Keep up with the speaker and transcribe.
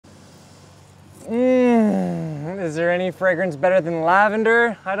Is there any fragrance better than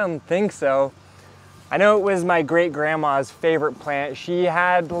lavender? I don't think so. I know it was my great-grandma's favorite plant. She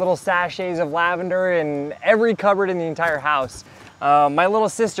had little sachets of lavender in every cupboard in the entire house. My little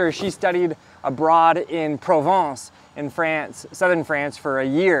sister, she studied abroad in Provence in France, southern France, for a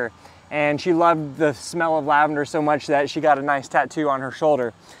year. And she loved the smell of lavender so much that she got a nice tattoo on her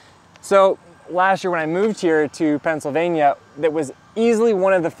shoulder. So last year when I moved here to Pennsylvania, that was easily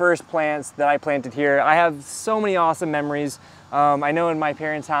one of the first plants that I planted here. I have so many awesome memories. I know in my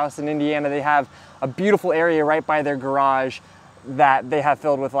parents' house in Indiana, they have a beautiful area right by their garage that they have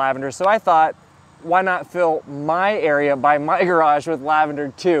filled with lavender. So I thought, why not fill my area by my garage with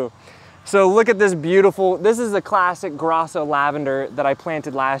lavender too? So look at this beautiful, this is a classic Grosso lavender that I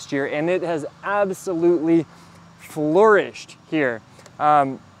planted last year, and it has absolutely flourished here.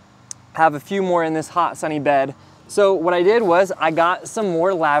 Have a few more in this hot sunny bed. So what I did was I got some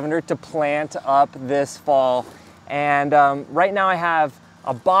more lavender to plant up this fall. And right now I have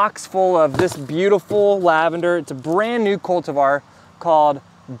a box full of this beautiful lavender. It's a brand new cultivar called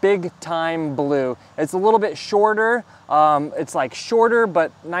Big Time Blue. It's a little bit shorter. It's like shorter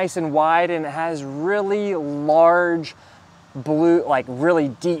but nice and wide, and it has really large blue, like really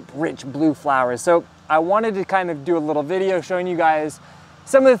deep, rich blue flowers. So I wanted to kind of do a little video showing you guys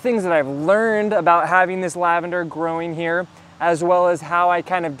some of the things that I've learned about having this lavender growing here, as well as how I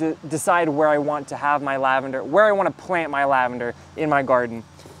kind of decide where I want to have my lavender, where I want to plant my lavender in my garden.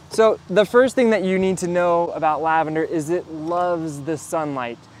 So the first thing that you need to know about lavender is it loves the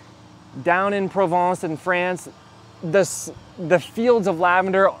sunlight. Down in Provence in France, the fields of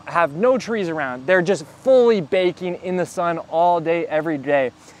lavender have no trees around. They're just fully baking in the sun all day, every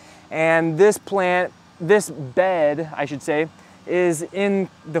day. And this plant, this bed, I should say, is in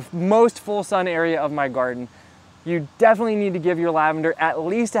the most full sun area of my garden. You definitely need to give your lavender at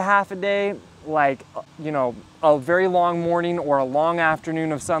least a half a day, like, you know, a very long morning or a long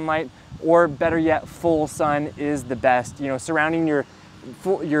afternoon of sunlight, or better yet, full sun is the best. You know, surrounding your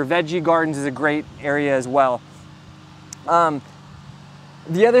veggie gardens is a great area as well.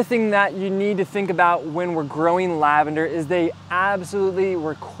 The other thing that you need to think about when we're growing lavender is they absolutely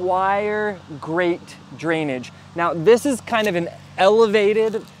require great drainage. Now, this is kind of an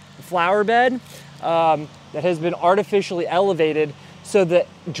elevated flower bed that has been artificially elevated, so the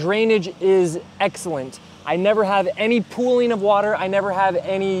drainage is excellent. I never have any pooling of water. I never have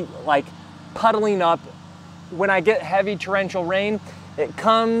any like puddling up. When I get heavy torrential rain, it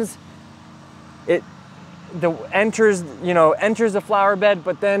comes, enters the flower bed,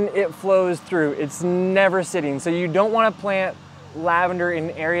 but then it flows through. It's never sitting. So you don't want to plant lavender in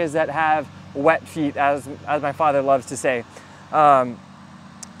areas that have wet feet, as my father loves to say.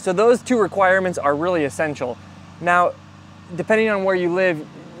 So those two requirements are really essential. Now, depending on where you live,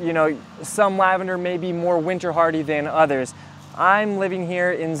 you know, some lavender may be more winter hardy than others. I'm living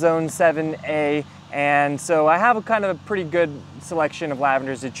here in zone 7A, and so I have a kind of a pretty good selection of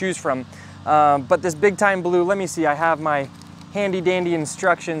lavenders to choose from. But this Big Time Blue, let me see, I have my handy dandy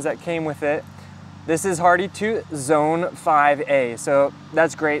instructions that came with it. This is hardy to zone 5A, so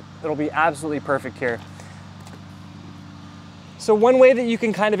that's great. It'll be absolutely perfect here. So one way that you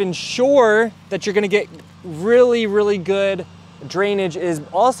can kind of ensure that you're gonna get really, really good drainage is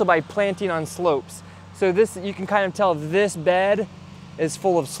also by planting on slopes. So this, you can kind of tell this bed is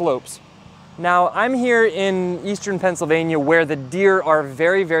full of slopes. Now, I'm here in eastern Pennsylvania where the deer are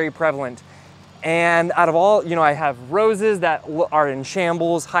very, very prevalent. And out of all, you know, I have roses that are in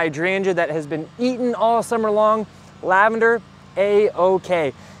shambles, hydrangea that has been eaten all summer long, lavender,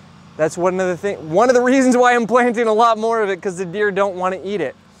 A-okay. That's one of the reasons why I'm planting a lot more of it, because the deer don't want to eat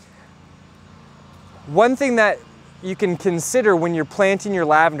it. One thing that you can consider when you're planting your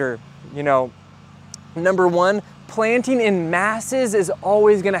lavender, you know, number one, planting in masses is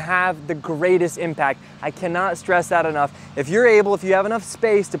always going to have the greatest impact. I cannot stress that enough. If you have enough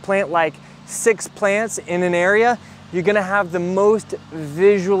space to plant like 6 plants in an area, you're going to have the most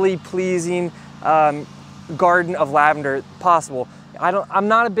visually pleasing garden of lavender possible. I'm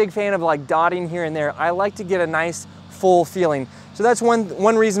not a big fan of like dotting here and there. I like to get a nice full feeling. So that's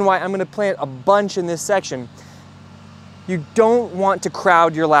one reason why I'm going to plant a bunch in this section. You don't want to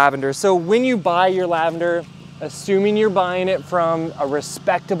crowd your lavender. So when you buy your lavender, assuming you're buying it from a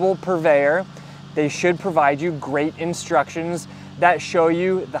respectable purveyor, they should provide you great instructions that show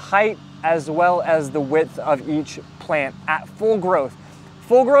you the height as well as the width of each plant at full growth.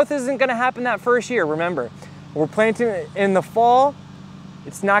 Full growth isn't going to happen that first year, remember. We're planting in the fall.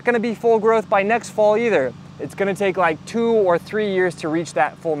 It's not going to be full growth by next fall either. It's going to take like 2 or 3 years to reach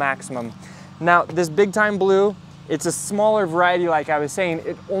that full maximum. Now, this Big Time Blue It's a smaller variety, like I was saying.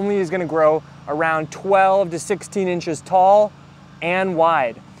 It only is gonna grow around 12 to 16 inches tall and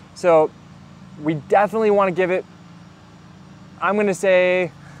wide. So we definitely wanna give it, I'm gonna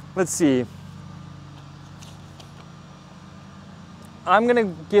say, let's see. I'm gonna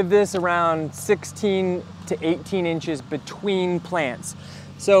give this around 16 to 18 inches between plants.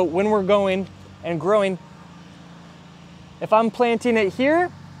 So when we're going and growing, if I'm planting it here,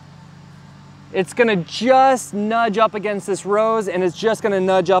 it's gonna just nudge up against this rose, and it's just gonna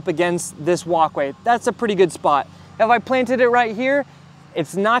nudge up against this walkway. That's a pretty good spot. If I planted it right here,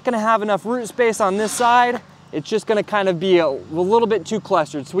 it's not gonna have enough root space on this side. It's just gonna kind of be a little bit too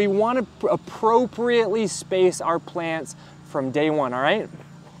clustered. So we wanna appropriately space our plants from day one, all right?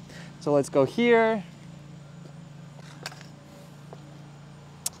 So let's go here.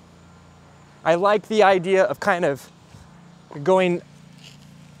 I like the idea of kind of going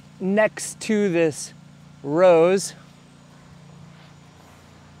next to this rose.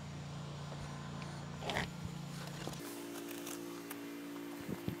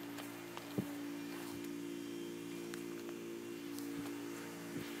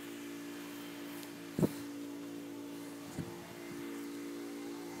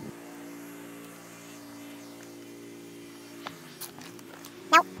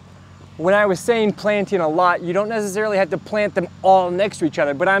 When I was saying planting a lot, you don't necessarily have to plant them all next to each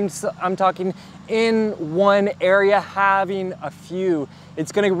other, but I'm talking in one area, having a few.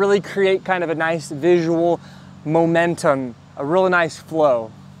 It's gonna really create kind of a nice visual momentum, a really nice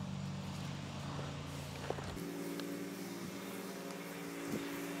flow.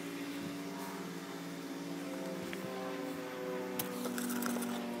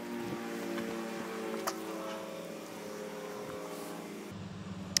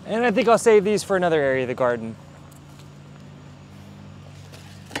 And I think I'll save these for another area of the garden.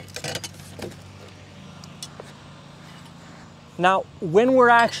 Now, when we're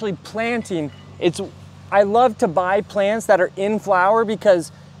actually planting, I love to buy plants that are in flower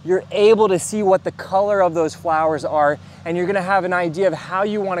because you're able to see what the color of those flowers are, and you're gonna have an idea of how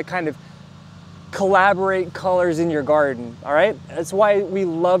you wanna kind of collaborate colors in your garden, all right? That's why we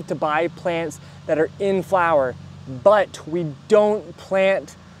love to buy plants that are in flower, but we don't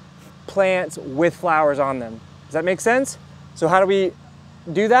plant plants with flowers on them. Does that make sense? So how do we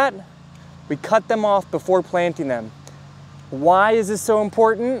do that? We cut them off before planting them. Why is this so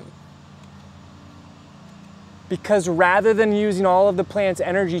important? Because rather than using all of the plant's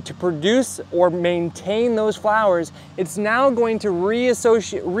energy to produce or maintain those flowers, it's now going to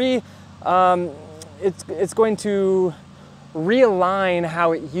it's going to realign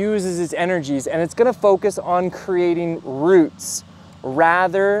how it uses its energies, and it's going to focus on creating roots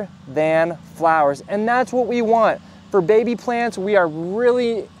rather than flowers. And that's what we want. For baby plants, we are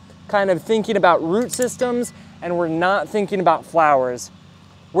really kind of thinking about root systems, and we're not thinking about flowers.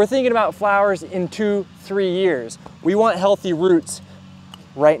 We're thinking about flowers in 2-3 years. We want healthy roots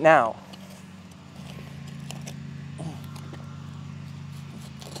right now.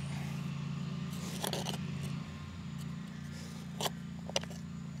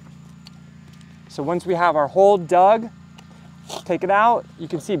 So once we have our hole dug, take it out, you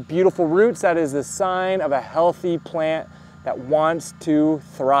can see beautiful roots. That is the sign of a healthy plant that wants to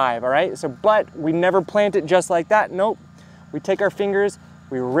thrive, all right? So, but we never plant it just like that, nope. We take our fingers,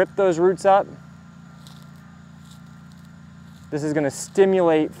 we rip those roots up. This is gonna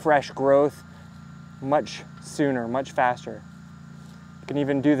stimulate fresh growth much sooner, much faster. You can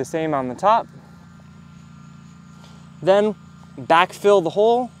even do the same on the top. Then backfill the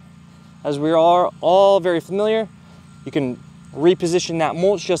hole, as we are all very familiar. You can reposition that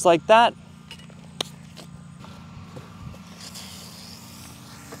mulch just like that.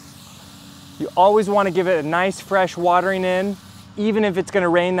 You always want to give it a nice fresh watering in, even if it's going to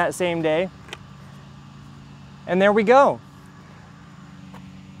rain that same day. And there we go.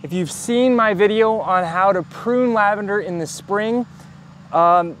 If you've seen my video on how to prune lavender in the spring,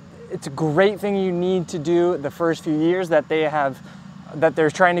 it's a great thing you need to do the first few years that they're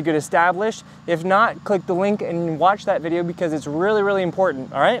trying to get established. If not, click the link and watch that video because it's really, really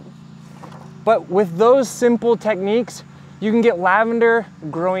important, all right? But with those simple techniques, you can get lavender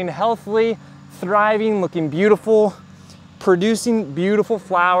growing healthily, thriving, looking beautiful, producing beautiful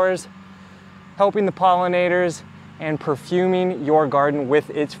flowers, helping the pollinators, and perfuming your garden with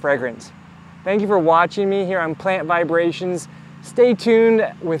its fragrance. Thank you for watching me here on Plant Vibrations. Stay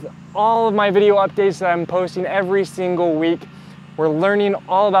tuned with all of my video updates that I'm posting every single week. We're learning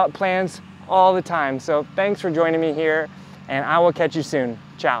all about plants all the time. So thanks for joining me here, and I will catch you soon.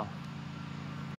 Ciao.